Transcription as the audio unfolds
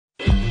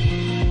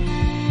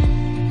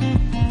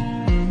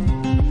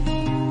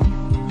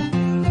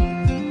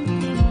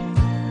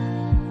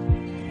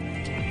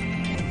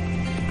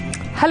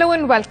Hello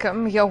and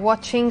welcome. You're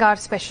watching our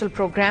special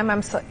program.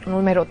 I'm Sunil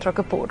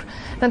Bansal.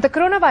 Now, the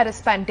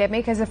coronavirus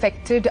pandemic has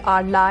affected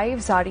our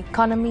lives, our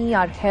economy,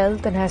 our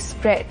health, and has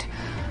spread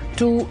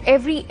to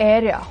every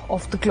area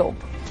of the globe.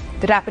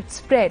 The rapid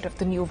spread of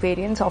the new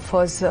variants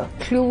offers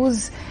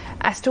clues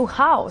as to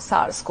how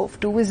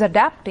SARS-CoV-2 is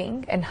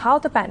adapting and how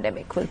the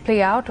pandemic will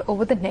play out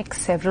over the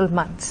next several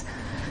months.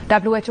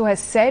 WHO has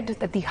said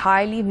that the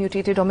highly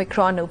mutated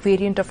Omicron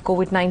variant of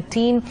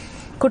COVID-19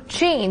 could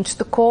change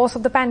the course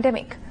of the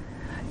pandemic.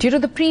 Due to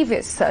the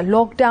previous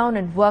lockdown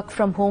and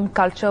work-from-home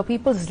culture,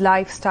 people's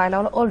lifestyle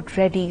are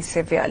already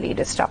severely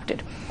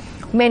disrupted.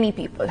 Many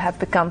people have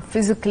become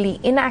physically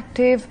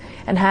inactive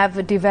and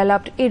have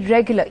developed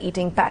irregular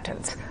eating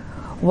patterns.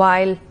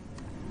 While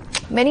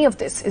many of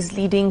this is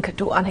leading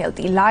to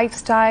unhealthy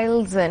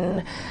lifestyles,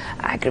 and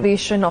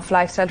aggravation of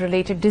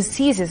lifestyle-related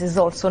diseases is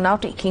also now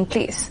taking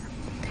place.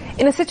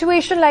 In a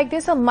situation like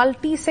this, a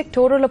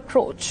multi-sectoral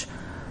approach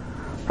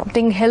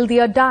prompting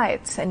healthier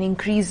diets and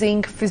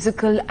increasing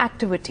physical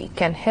activity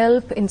can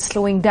help in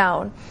slowing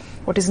down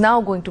what is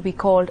now going to be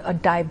called a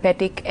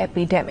diabetic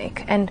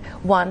epidemic, and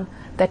one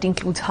that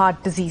includes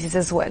heart diseases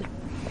as well.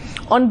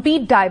 On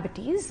Beat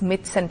Diabetes,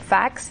 Myths and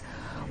Facts,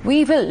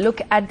 we will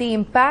look at the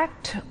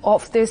impact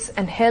of this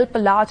and help a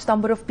large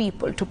number of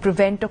people to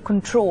prevent or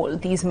control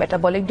these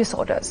metabolic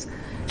disorders.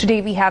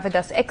 Today we have with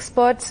us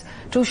experts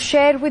to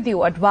share with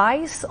you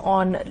advice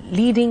on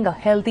leading a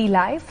healthy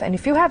life. And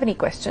if you have any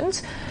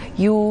questions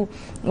you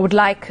would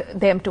like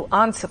them to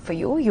answer for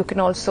you, you can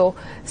also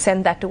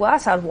send that to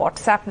us. Our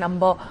WhatsApp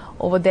number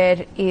over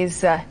there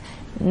is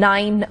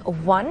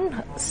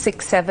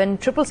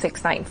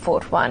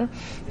 9167666941.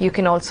 You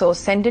can also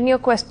send in your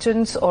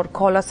questions or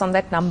call us on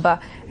that number,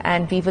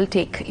 and we will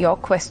take your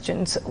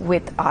questions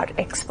with our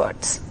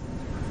experts.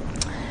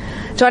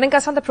 Joining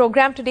us on the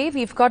program today,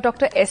 we've got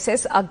Dr. S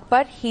S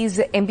Akbar. He's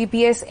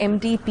MBBS,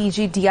 MD,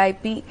 PG,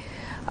 DIP,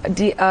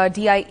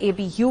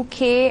 DIAB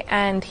UK,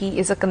 and he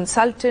is a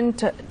consulting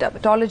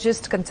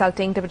dermatologist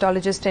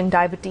in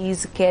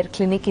Diabetes Care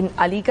Clinic in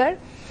Aligarh.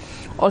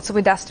 Also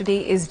with us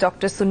today is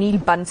Dr. Sunil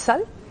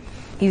Bansal.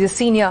 He's a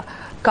senior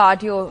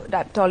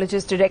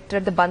cardio-diabetologist director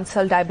at the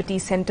Bansal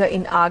Diabetes Center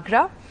in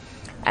Agra.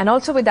 And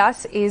also with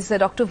us is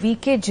Dr.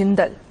 Vinay K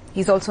Jindal.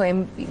 He's also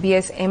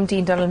MBBS MD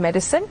Internal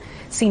Medicine,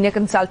 Senior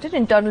Consultant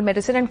Internal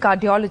Medicine and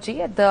Cardiology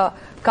at the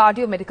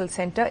Cardio Medical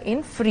Center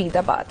in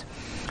Faridabad.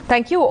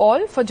 Thank you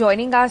all for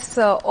joining us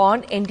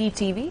on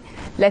NDTV.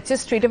 Let's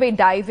just straight away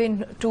dive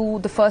into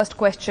the first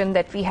question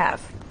that we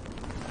have.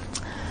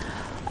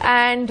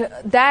 And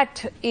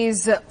that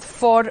is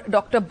for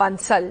Dr.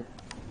 Bansal.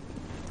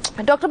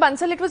 Dr.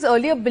 Bansal, it was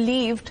earlier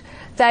believed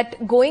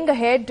that going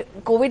ahead,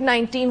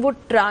 COVID-19 would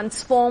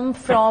transform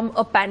from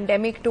a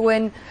pandemic to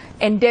an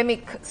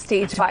endemic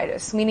stage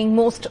virus, meaning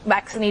most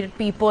vaccinated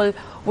people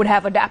would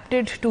have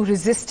adapted to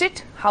resist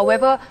it.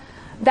 However,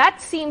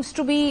 that seems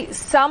to be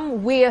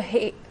some way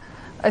ahead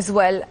as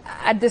well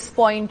at this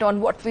point on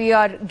what we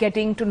are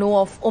getting to know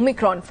of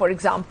Omicron, for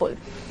example.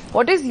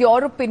 What is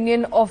your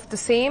opinion of the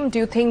same? Do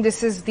you think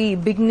this is the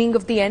beginning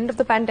of the end of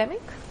the pandemic?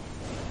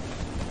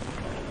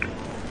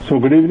 So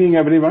good evening,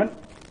 everyone.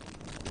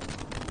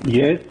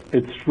 Yes,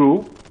 it's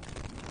true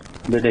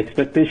that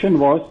expectation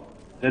was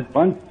that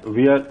once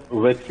we are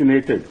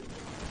vaccinated,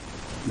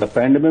 the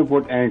pandemic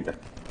would end.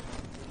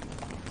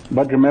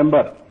 But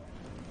remember,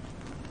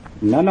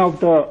 none of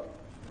the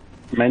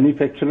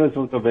manufacturers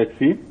of the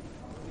vaccine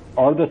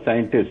or the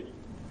scientists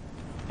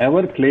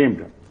ever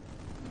claimed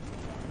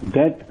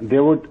that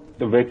the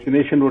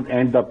vaccination would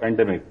end the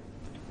pandemic.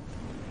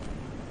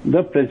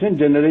 The present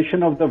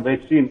generation of the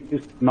vaccine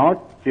is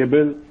not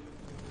capable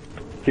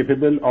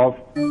of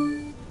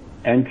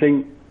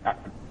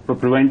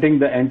preventing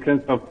the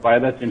entrance of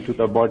virus into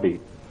the body.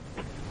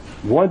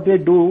 What they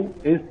do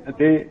is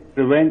they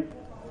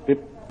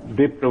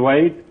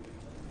provide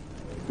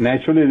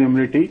natural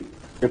immunity,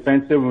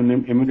 defensive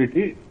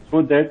immunity,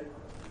 so that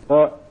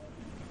the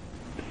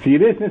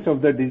seriousness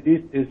of the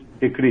disease is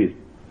decreased.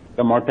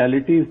 The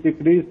mortality is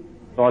decreased,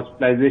 the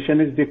hospitalization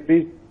is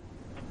decreased,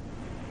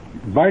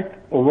 but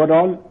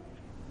overall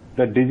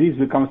the disease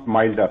becomes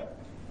milder.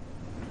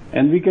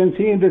 And we can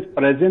see in this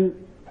present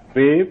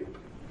wave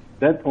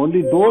that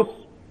only those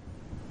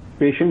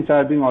patients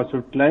are being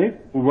hospitalized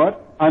who were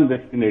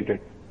unvaccinated.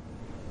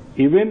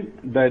 Even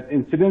the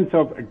incidence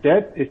of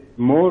death is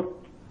more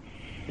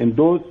in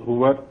those who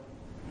were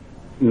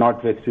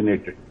not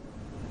vaccinated.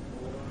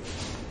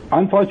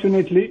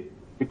 Unfortunately,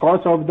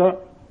 because of the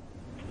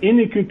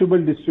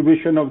inequitable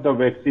distribution of the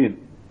vaccine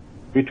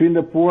between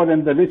the poor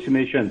and the rich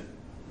nations,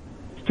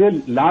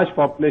 still large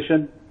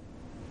population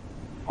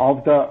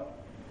of the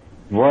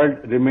world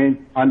remains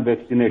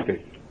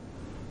unvaccinated.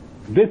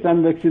 This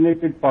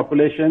unvaccinated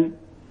population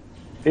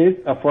is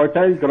a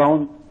fertile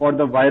ground for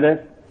the virus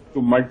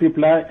to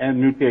multiply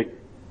and mutate,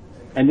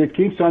 and it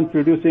keeps on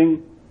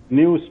producing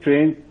new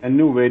strains and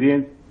new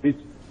variants which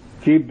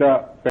keep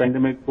the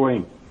pandemic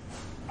going.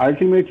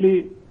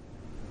 Ultimately,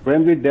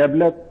 when we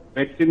develop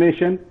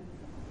vaccination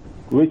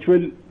which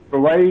will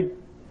provide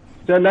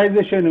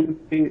sterilization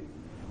immunity,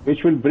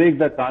 which will break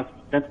the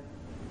infection,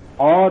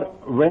 or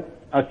when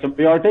a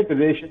symbiotic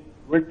relation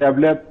will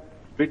develop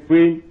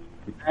between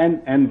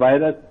man and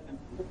virus,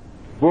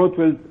 both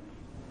will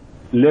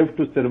live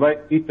to survive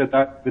each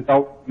other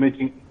without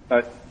making each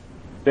other,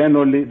 then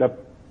only the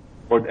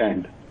would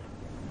end.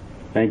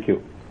 Thank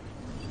you.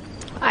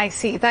 I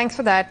see. Thanks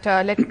for that.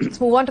 Let's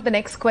move on to the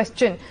next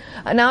question.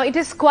 Now, it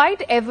is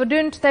quite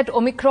evident that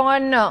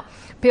Omicron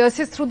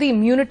pierces through the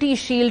immunity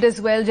shield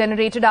as well,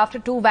 generated after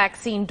 2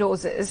 vaccine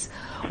doses.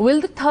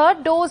 Will the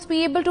 3rd dose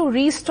be able to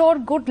restore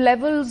good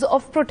levels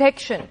of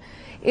protection?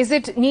 Is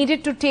it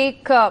needed to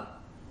take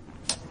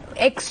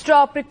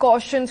extra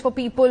precautions for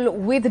people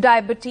with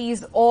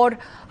diabetes or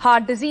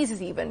heart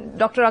diseases even?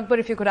 Dr. Akbar,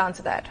 if you could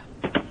answer that.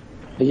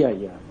 Yeah.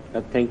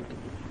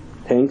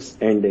 Thanks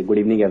and good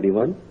evening,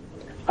 everyone.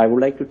 I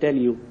would like to tell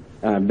you,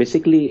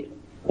 basically,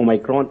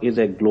 Omicron is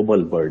a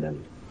global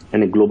burden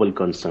and a global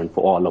concern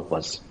for all of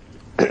us.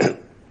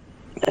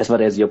 As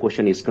far as your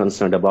question is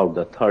concerned about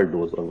the 3rd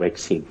dose of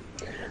vaccine,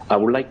 I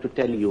would like to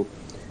tell you,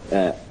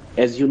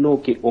 as you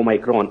know,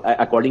 Omicron,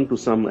 according to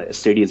some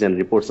studies and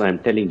reports I am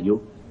telling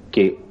you,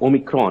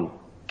 Omicron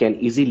can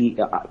easily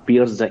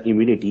pierce the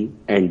immunity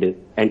and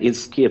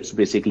escapes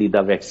basically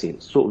the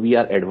vaccine. So we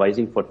are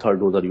advising for 3rd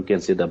dose, or you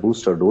can say the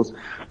booster dose,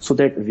 so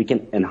that we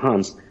can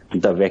enhance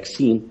the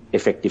vaccine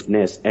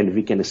effectiveness and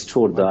we can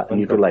store the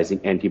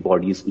neutralizing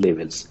antibodies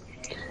levels.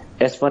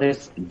 As far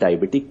as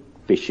diabetic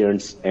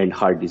patients and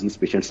heart disease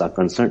patients are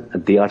concerned,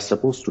 they are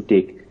supposed to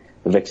take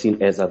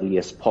vaccine as early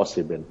as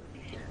possible.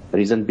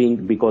 Reason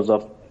being because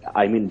of,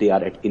 they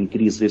are at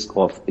increased risk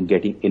of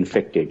getting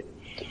infected.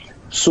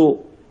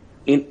 So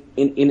other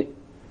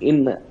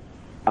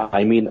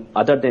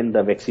than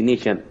the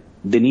vaccination,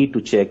 they need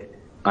to check,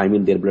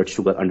 their blood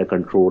sugar under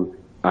control,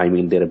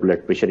 their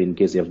blood pressure in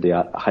case if they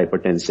are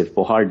hypertensive.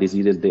 For heart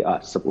diseases, they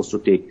are supposed to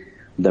take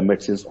the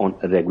medicines on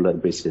a regular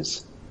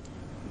basis.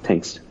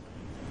 Thanks.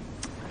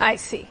 I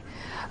see.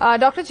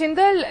 Dr.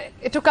 Jindal,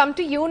 to come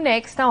to you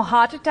next. Now,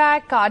 heart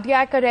attack,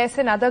 cardiac arrest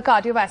and other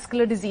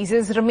cardiovascular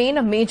diseases remain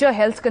a major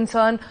health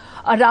concern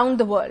around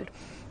the world.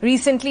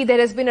 Recently, there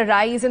has been a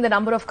rise in the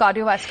number of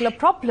cardiovascular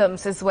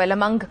problems as well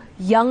among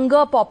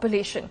younger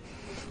population.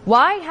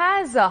 Why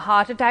has a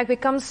heart attack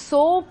become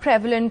so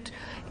prevalent,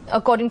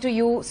 according to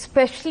you,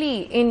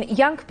 especially in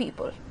young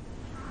people?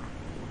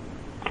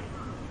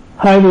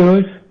 Hi,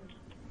 viewers.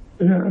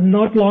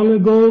 Not long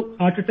ago,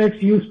 heart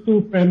attacks used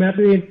to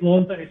primarily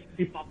involve the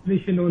elderly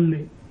population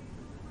only,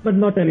 but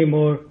not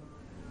anymore.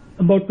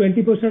 About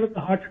 20% of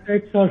the heart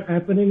attacks are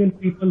happening in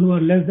people who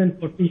are less than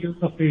 40 years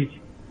of age.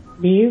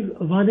 Means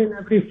 1 in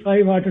every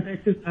 5 heart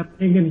attacks is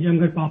happening in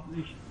younger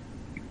population.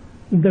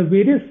 The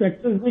various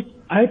factors which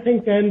I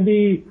think can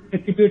be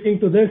attributing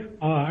to this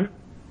are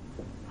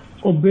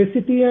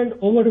obesity and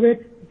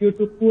overweight due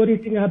to poor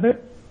eating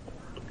habits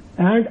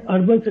and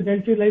urban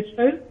sedentary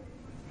lifestyle,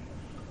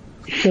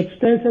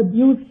 substance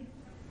abuse,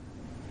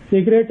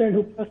 cigarette and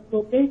hookah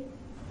smoking,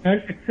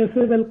 and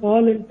excessive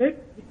alcohol intake,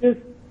 which is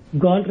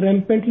gone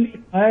rampantly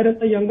higher in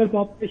the younger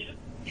population.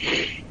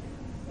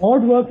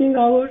 Odd working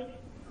hours,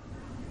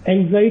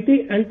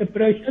 anxiety and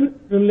depression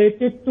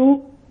related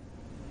to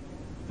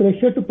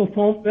pressure to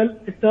perform well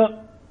at the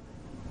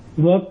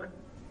work.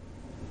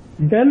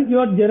 Then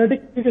your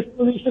genetic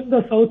predisposition,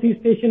 the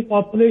Southeast Asian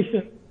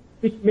population,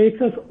 which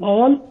makes us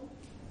all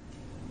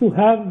to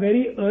have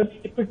very early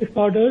lipid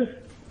disorders,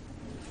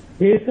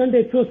 hastened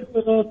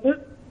atherosclerosis,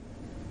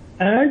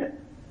 and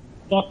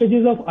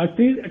blockages of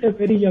arteries at a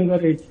very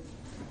younger age.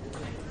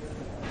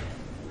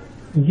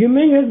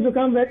 Gymming has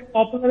become very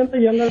popular in the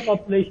younger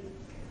population.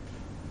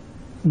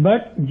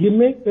 But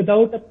gymming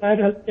without a prior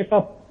health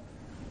checkup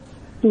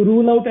to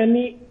rule out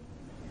any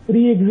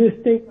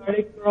pre-existing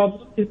cardiac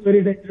problems is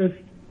very dangerous.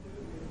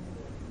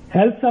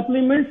 Health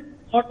supplements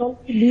not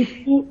only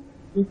lead to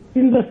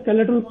increase the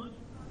skeletal mass,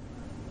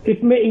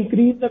 it may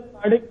increase the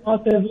cardiac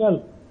mass as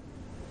well.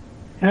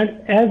 And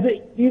as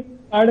the increase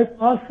cardiac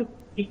mass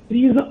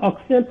increase the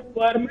oxygen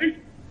requirement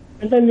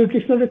and the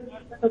nutritional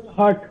requirement of the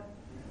heart.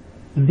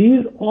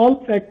 These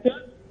all factors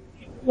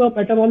lead to a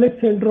metabolic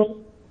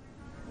syndrome,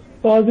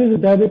 causes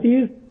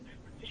diabetes,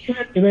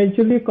 and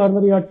eventually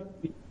coronary artery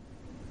disease.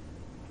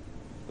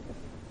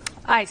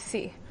 I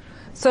see.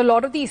 So a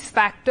lot of these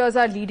factors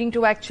are leading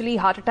to actually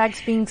heart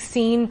attacks being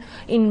seen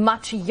in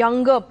much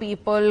younger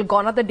people.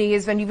 Gone are the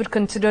days when you would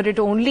consider it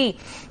only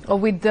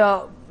with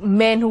the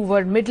men who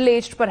were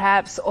middle-aged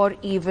perhaps, or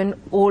even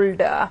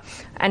older.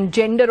 And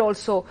gender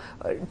also,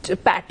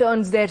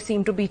 patterns there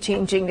seem to be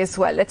changing as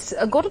well. Let's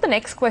go to the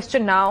next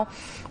question now,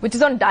 which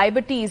is on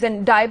diabetes.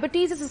 And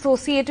diabetes is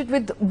associated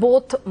with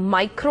both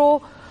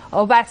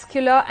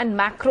microvascular and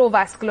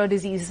macrovascular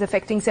diseases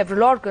affecting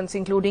several organs,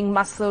 including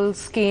muscles,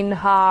 skin,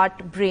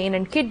 heart, brain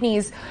and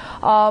kidneys.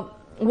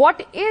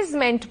 What is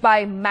meant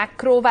by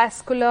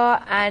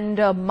macrovascular and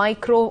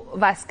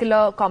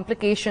microvascular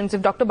complications?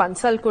 If Dr.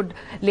 Bansal could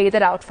lay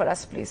that out for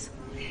us, please.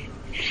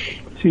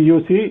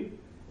 See,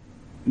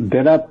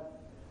 there are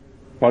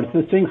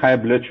persisting high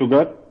blood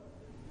sugar,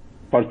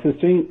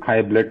 persisting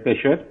high blood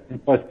pressure,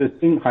 and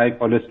persisting high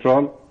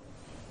cholesterol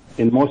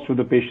in most of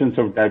the patients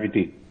of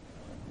diabetes.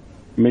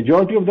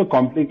 Majority of the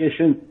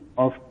complications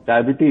of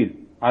diabetes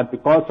are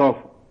because of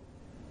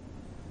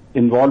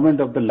involvement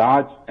of the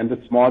large and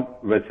the small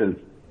vessels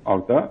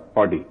of the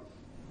body.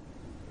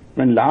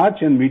 When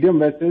large and medium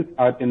vessels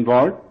are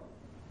involved,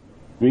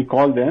 we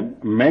call them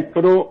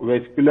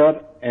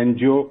macrovascular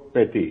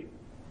angiopathy.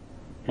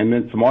 And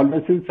when small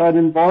vessels are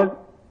involved,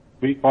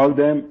 we call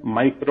them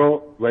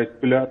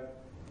microvascular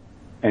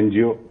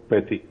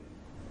angiopathy.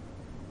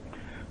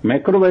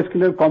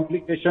 Macrovascular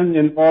complications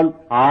involve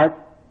heart,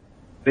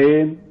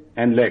 brain,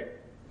 and leg.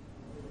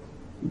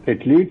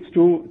 It leads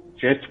to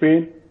chest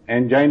pain,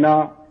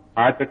 angina,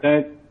 heart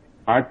attack,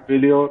 heart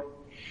failure,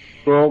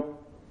 stroke,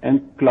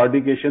 and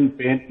claudication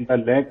pain in the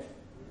leg,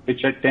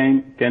 which at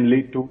times can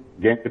lead to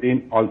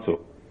gangrene also.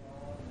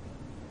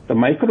 The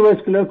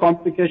microvascular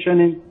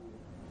complications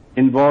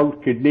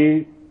involve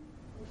kidneys,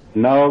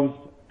 nerves,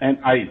 and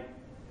eyes.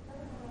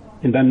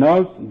 In the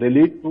nerves, they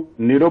lead to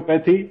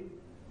neuropathy,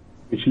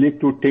 which lead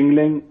to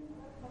tingling,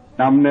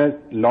 numbness,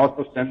 loss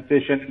of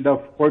sensation in the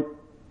foot,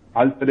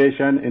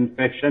 ulceration,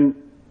 infection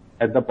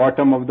at the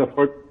bottom of the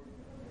foot,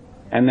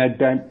 and at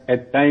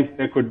times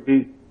there could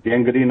be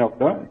gangrene of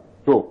the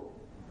toe.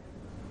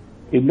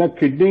 In the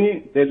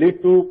kidney, they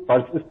lead to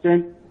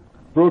persistent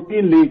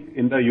protein leak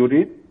in the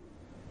urine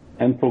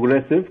and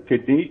progressive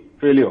kidney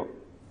failure.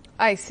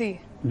 I see.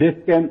 This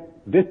can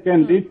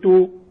lead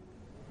to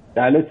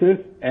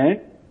dialysis and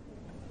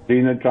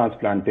renal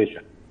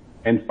transplantation.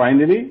 And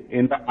finally,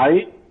 in the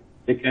eye,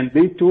 it can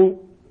lead to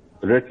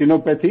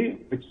retinopathy,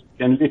 which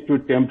can lead to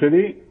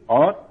temporary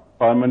or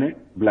permanent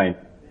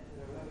blindness.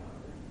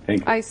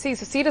 Thank you. I see.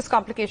 So serious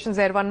complications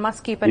there one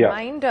must keep in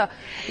mind.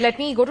 Let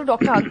me go to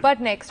Dr. Akbar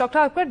next. Dr.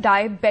 Akbar,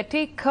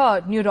 diabetic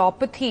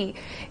neuropathy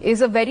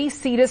is a very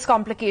serious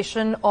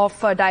complication of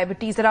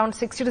diabetes. Around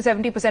 60 to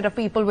 70% of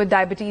people with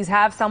diabetes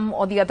have some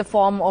or the other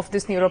form of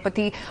this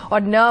neuropathy, or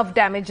nerve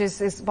damage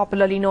is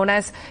popularly known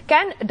as.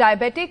 Can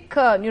diabetic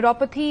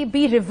neuropathy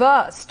be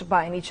reversed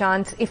by any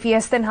chance? If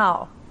yes, then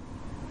how?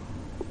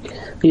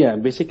 Yeah,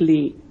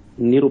 basically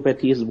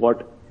neuropathy is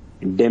what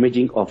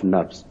damaging of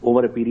nerves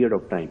over a period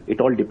of time. It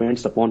all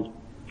depends upon,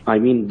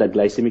 the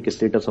glycemic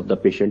status of the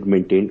patient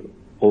maintained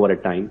over a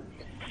time,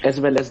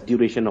 as well as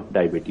duration of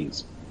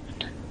diabetes.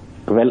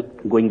 Well,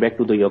 going back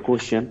to your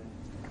question,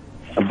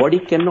 a body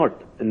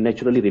cannot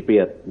naturally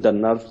repair the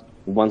nerves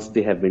once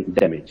they have been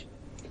damaged.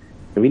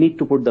 We need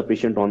to put the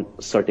patient on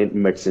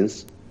certain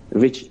medicines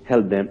which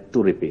help them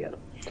to repair.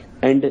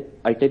 And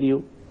I tell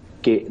you,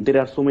 there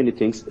are so many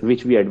things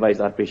which we advise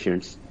our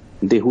patients,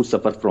 they who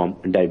suffer from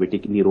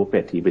diabetic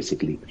neuropathy.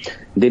 Basically,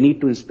 they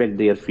need to inspect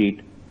their feet,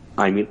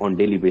 on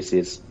daily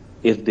basis.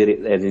 If there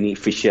is any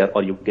fissure,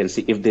 or you can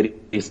see if there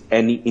is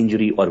any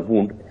injury or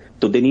wound,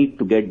 so they need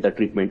to get the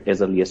treatment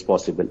as early as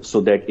possible,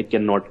 so that it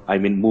cannot,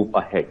 move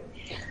ahead.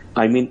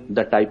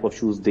 The type of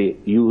shoes they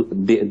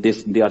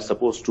are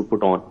supposed to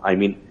put on,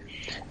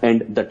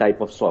 and the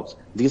type of socks.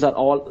 These are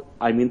all,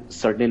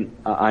 certain.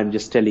 I'm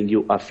just telling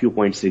you a few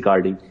points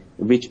regarding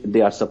which they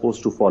are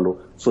supposed to follow,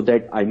 so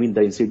that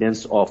the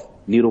incidence of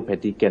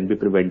neuropathy can be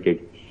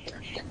prevented.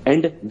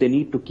 And they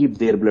need to keep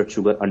their blood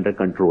sugar under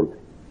control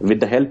with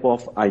the help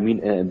of,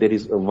 there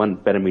is one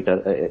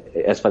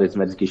parameter as far as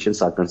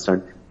medications are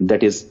concerned,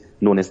 that is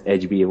known as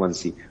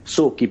HbA1c.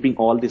 So keeping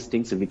all these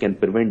things, we can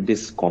prevent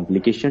this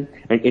complication,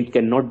 and it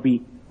cannot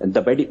be,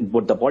 the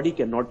body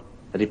cannot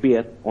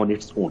repair on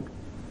its own.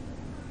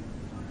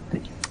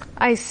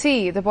 I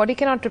see. The body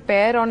cannot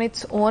repair on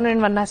its own,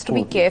 and one has to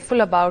be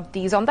careful about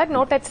these. On that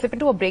note, let's slip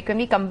into a break. When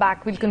we come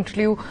back, we'll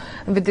continue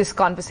with this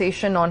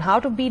conversation on how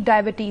to beat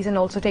diabetes and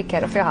also take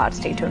care of your heart.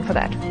 Stay tuned for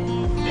that.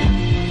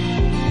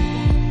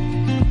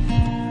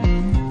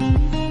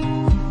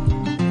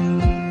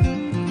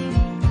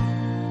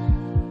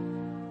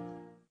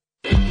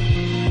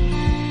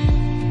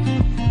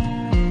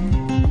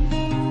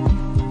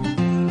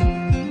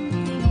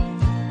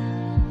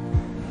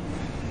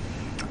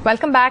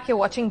 Welcome back. You're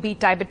watching Beat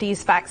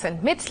Diabetes Facts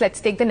and Myths.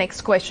 Let's take the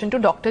next question to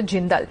Dr.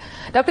 Jindal.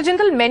 Dr.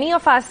 Jindal, many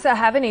of us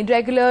have an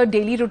irregular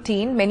daily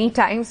routine. Many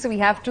times we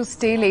have to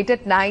stay late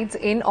at nights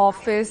in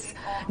office.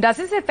 Does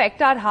this affect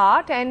our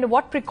heart, and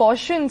what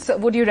precautions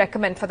would you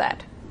recommend for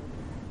that?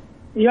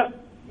 Yeah.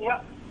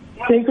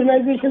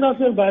 Synchronization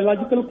of your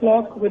biological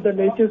clock with the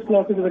nature's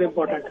clock is very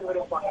important.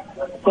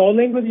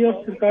 Falling with your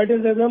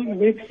circadian rhythm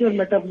makes your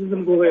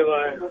metabolism go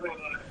haywire.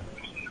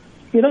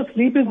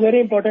 Sleep is very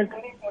important.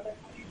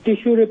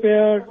 Tissue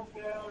repair,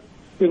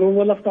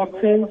 removal of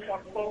toxins,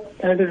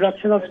 and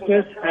reduction of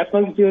stress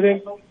happens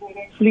during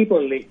sleep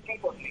only.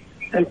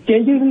 And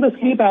changes in the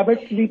sleep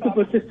habits lead to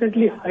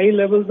persistently high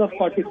levels of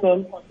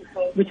cortisol,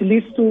 which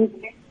leads to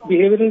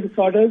behavioral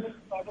disorders,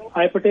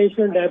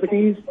 hypertension,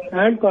 diabetes,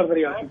 and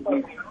coronary artery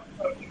disease.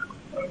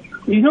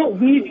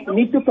 We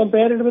need to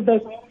compare it with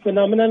the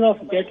phenomenon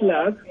of jet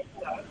lag.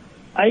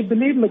 I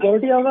believe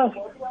majority of us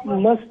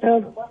must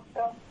have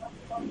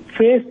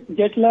faced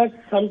jet lag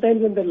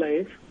sometimes in their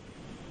life.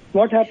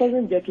 What happens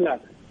in jet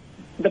lag?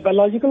 The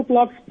biological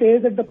clock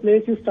stays at the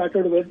place you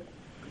started with,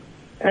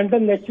 and the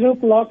natural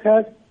clock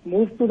has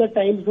moved to the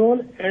time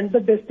zone and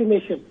the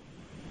destination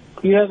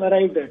you have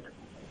arrived at.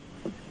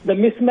 the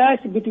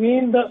mismatch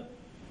between the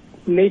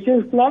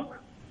nature's clock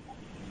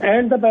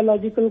and the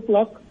biological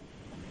clock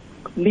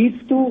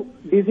leads to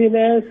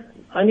dizziness,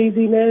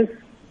 uneasiness,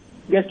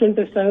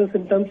 gastrointestinal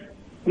symptoms,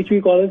 which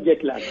we call as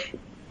jet lag.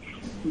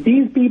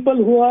 These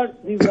people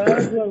these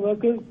guys who are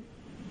working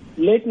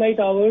late night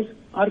hours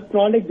are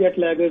chronic jet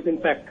laggers, in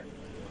fact.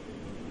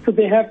 So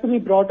they have to be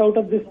brought out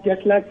of this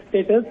jet lag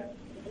status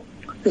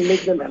to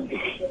make them healthy.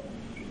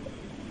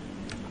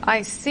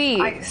 I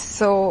see.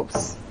 So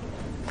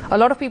a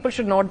lot of people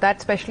should note that,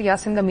 especially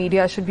us in the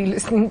media should be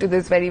listening to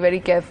this very, very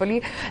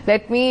carefully.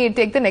 Let me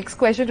take the next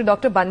question to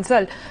Dr.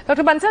 Bansal.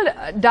 Dr.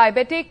 Bansal,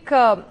 diabetic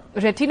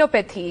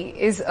retinopathy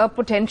is a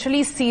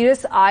potentially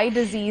serious eye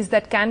disease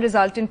that can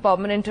result in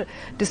permanent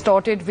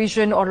distorted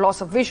vision or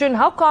loss of vision.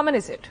 How common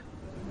is it?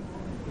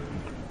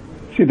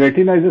 See,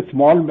 retina is a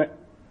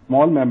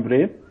small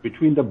membrane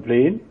between the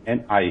brain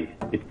and eye.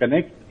 It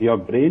connects your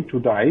brain to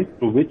the eye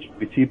through which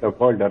we see the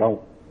world around.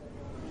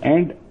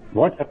 And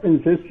what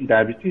happens is, in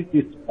diabetes,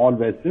 these small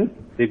vessels,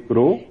 they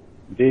grow,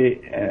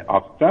 they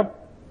obstruct,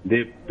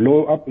 they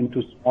blow up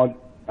into small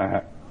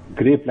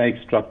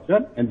grape-like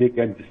structure, and they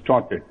get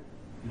distorted.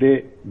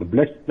 The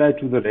blood supply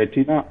to the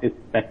retina is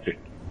affected.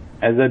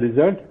 As a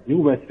result,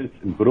 new vessels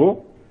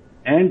grow,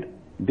 and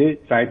they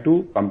try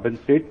to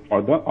compensate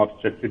for the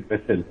obstructed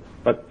vessel.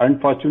 But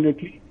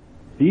unfortunately,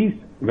 these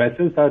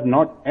vessels are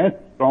not as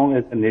strong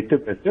as the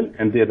native vessel,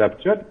 and they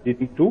rupture,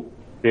 leading to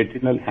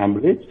retinal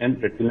hemorrhage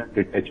and retinal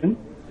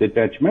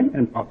detachment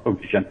and loss of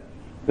vision.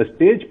 The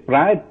stage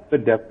prior to the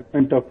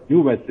development of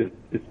new vessels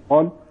is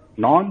called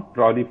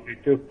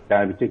non-proliferative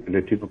diabetic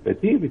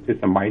retinopathy, which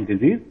is a mild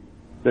disease.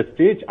 The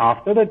stage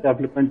after the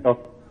development of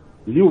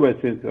new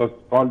vessels is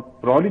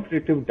called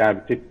proliferative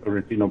diabetic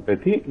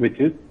retinopathy, which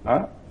is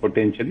a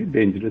potentially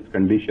dangerous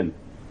condition.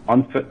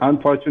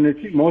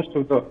 Unfortunately, most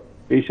of the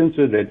patients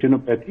with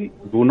retinopathy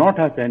do not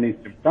have any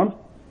symptoms,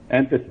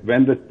 and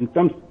when the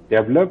symptoms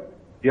develop,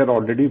 they are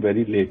already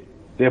very late.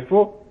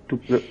 Therefore,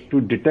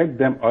 to detect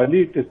them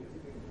early,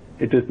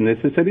 it is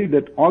necessary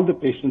that all the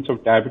patients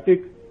of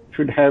diabetic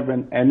should have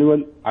an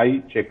annual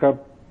eye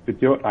checkup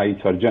with your eye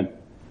surgeon.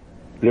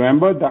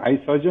 Remember, the eye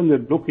surgeon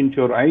will look into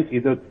your eyes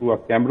either through a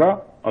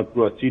camera or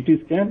through a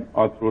CT scan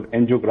or through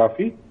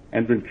angiography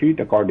and will treat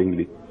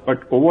accordingly.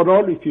 But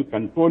overall, if you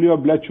control your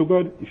blood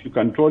sugar, if you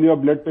control your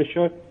blood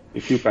pressure,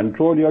 if you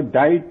control your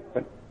diet,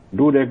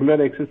 do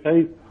regular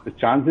exercise, the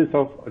chances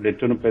of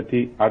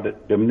retinopathy are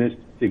diminished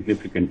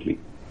significantly.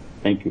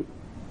 Thank you.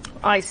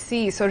 I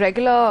see. So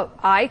regular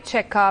eye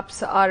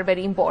checkups are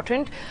very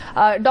important.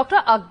 Dr.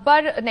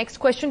 Akbar, next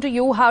question to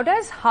you. How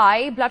does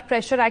high blood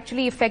pressure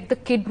actually affect the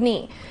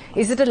kidney?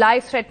 Is it a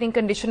life-threatening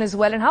condition as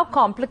well? And how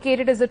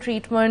complicated is the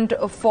treatment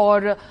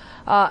for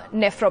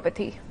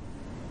nephropathy?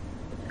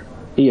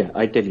 Yeah,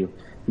 I tell you.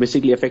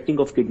 Basically, affecting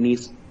of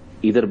kidneys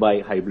either by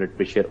high blood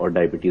pressure or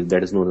diabetes,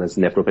 that is known as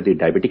nephropathy,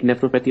 diabetic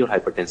nephropathy or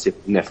hypertensive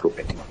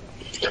nephropathy.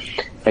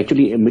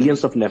 Actually,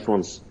 millions of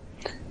nephrons,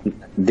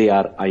 they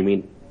are,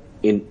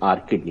 in our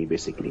kidney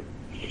basically.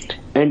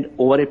 And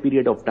over a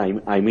period of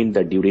time,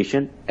 the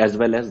duration as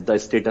well as the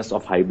status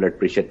of high blood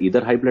pressure,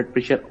 either high blood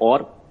pressure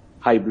or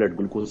high blood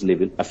glucose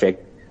level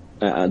affect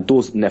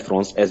those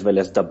nephrons as well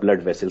as the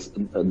blood vessels.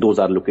 Those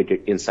are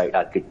located inside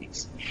our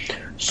kidneys.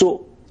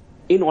 So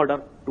in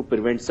order to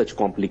prevent such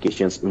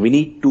complications, we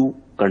need to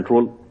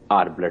control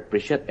our blood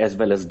pressure as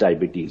well as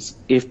diabetes.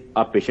 If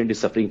a patient is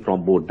suffering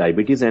from both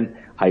diabetes and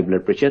high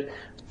blood pressure,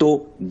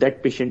 so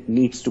that patient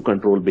needs to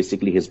control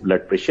basically his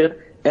blood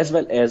pressure as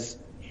well as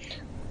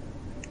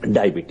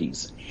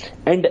diabetes.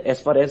 And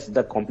as far as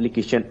the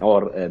complication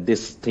or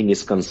this thing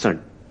is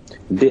concerned,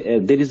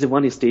 there is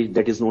one stage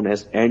that is known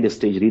as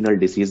end-stage renal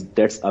disease.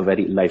 That's a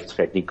very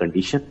life-threatening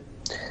condition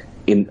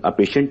in a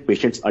patient.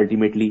 Patients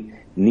ultimately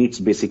needs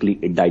basically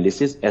a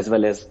dialysis, as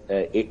well as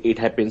it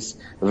happens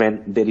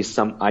when there is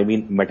some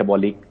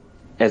metabolic,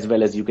 as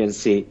well as you can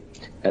say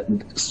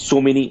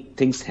so many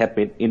things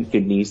happen in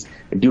kidneys,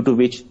 due to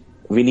which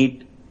we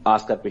need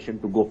ask our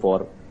patient to go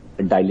for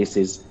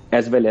dialysis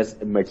as well as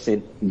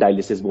medicine.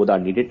 Dialysis both are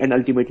needed, and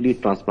ultimately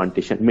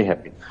transplantation may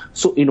happen.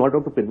 So in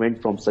order to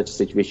prevent from such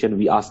situation,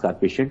 we ask our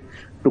patient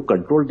to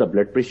control the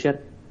blood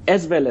pressure,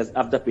 as well as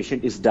if the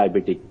patient is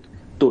diabetic,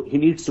 so he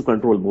needs to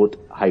control both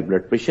high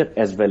blood pressure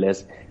as well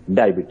as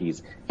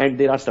diabetes. And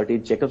there are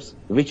certain checkups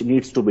which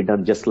needs to be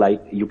done, just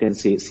like you can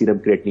say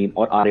serum creatinine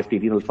or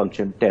RFT, renal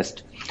function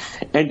test.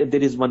 And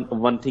there is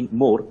one thing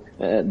more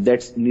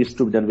that needs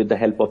to be done with the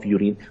help of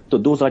urine. So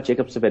those are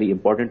checkups very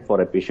important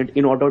for a patient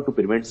in order to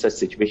prevent such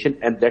situation.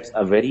 And that's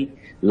a very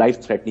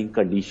life-threatening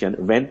condition.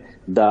 When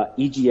the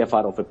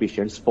EGFR of a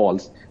patient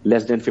falls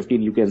less than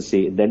 15, you can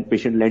say, then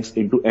patient lands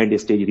into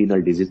end-stage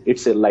renal disease.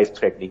 It's a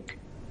life-threatening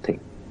thing.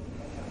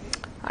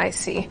 I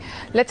see.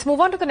 Let's move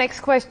on to the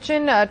next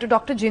question to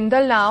Dr.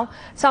 Jindal now.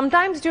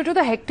 Sometimes due to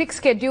the hectic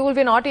schedule,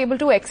 we're not able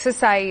to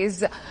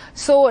exercise.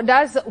 So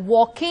does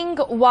walking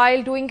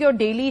while doing your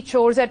daily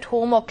chores at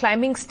home or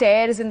climbing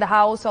stairs in the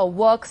house or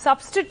work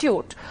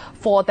substitute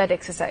for that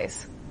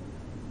exercise?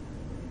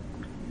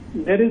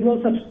 There is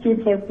no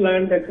substitute for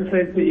planned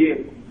exercise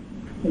regime.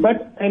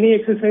 but any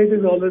exercise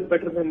is always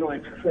better than no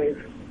exercise.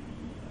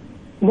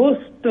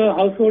 Most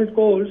household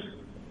chores,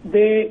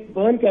 they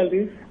burn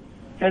calories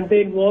and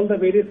they involve the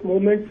various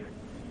movements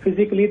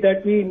physically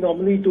that we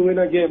normally do in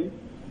a gym.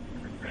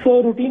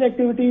 So routine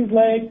activities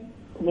like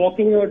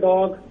walking your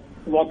dog,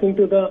 walking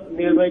to the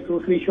nearby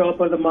grocery shop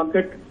or the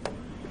market,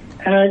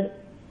 and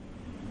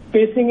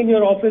pacing in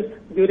your office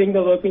during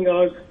the working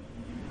hours,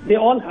 they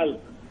all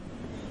help.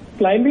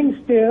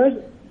 Climbing stairs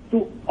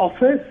to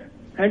office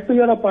and to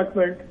your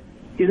apartment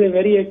is a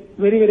very,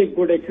 very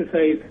good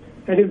exercise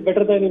and is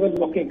better than even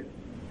walking.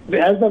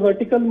 As the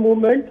vertical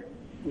movement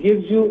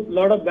gives you a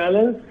lot of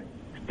balance,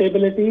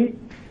 stability,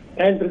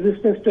 and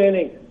resistance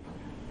training.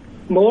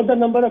 More the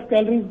number of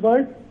calories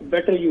burned,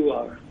 better you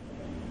are.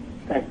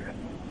 Thanks.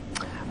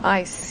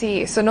 I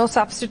see. So no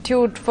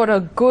substitute for a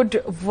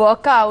good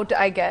workout,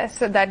 I guess.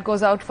 That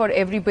goes out for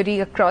everybody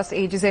across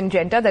ages and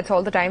gender. That's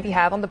all the time we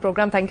have on the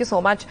program. Thank you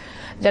so much,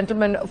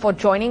 gentlemen, for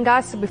joining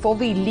us. Before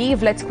we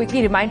leave, let's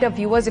quickly remind our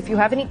viewers, if you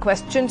have any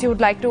questions you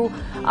would like to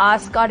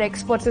ask our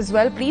experts as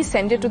well, please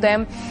send it to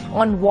them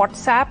on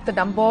WhatsApp. The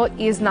number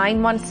is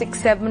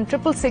 9167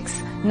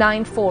 666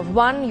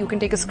 941. You can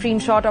take a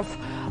screenshot of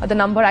the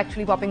number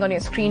actually popping on your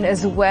screen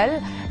as well.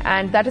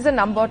 And that is a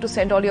number to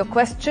send all your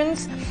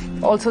questions.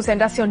 Also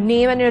send us your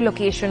name and your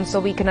location so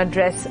we can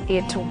address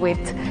it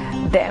with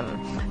them.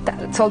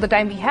 That's all the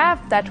time we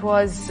have. That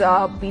was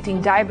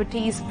Beating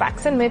Diabetes,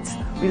 Facts and Myths.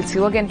 We'll see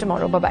you again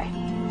tomorrow. Bye-bye.